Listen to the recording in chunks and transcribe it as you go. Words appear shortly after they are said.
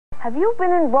Have you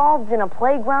been involved in a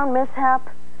playground mishap?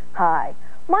 Hi,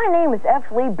 my name is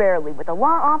F. Lee Barely with the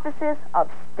law offices of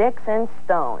Sticks and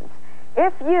Stones.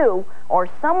 If you or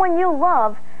someone you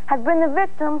love has been the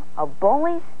victim of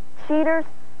bullies, cheaters,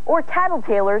 or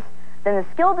tattletalers, then the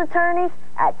skilled attorneys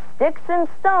at Sticks and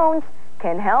Stones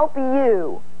can help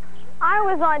you. I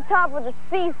was on top of the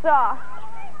seesaw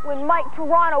when Mike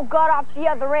Toronto got off the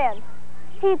other end.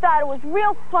 He thought it was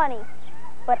real funny,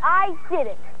 but I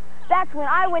didn't. That's when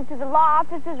I went to the law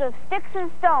offices of Sticks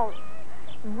and Stones.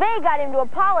 They got him to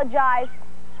apologize,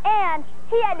 and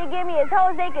he had to give me his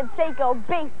Jose Canseco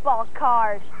baseball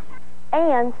card.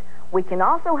 And we can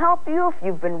also help you if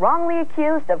you've been wrongly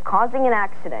accused of causing an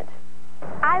accident.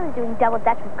 I was doing double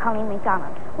dutch with Colleen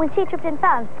McDonald when she tripped and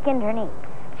fell and skinned her knee.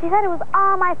 She said it was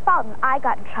all my fault and I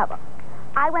got in trouble.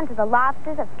 I went to the law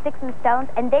offices of Sticks and Stones,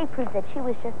 and they proved that she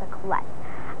was just a klutz.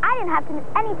 I didn't have to miss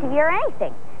any TV or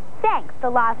anything. Thanks, the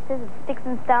law offices of Sticks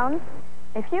and Stones.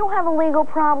 If you have a legal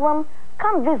problem,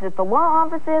 come visit the law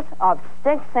offices of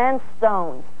Sticks and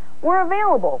Stones. We're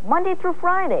available Monday through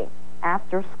Friday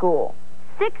after school.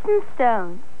 Sticks and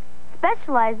Stones,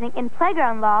 specializing in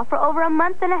playground law for over a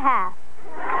month and a half.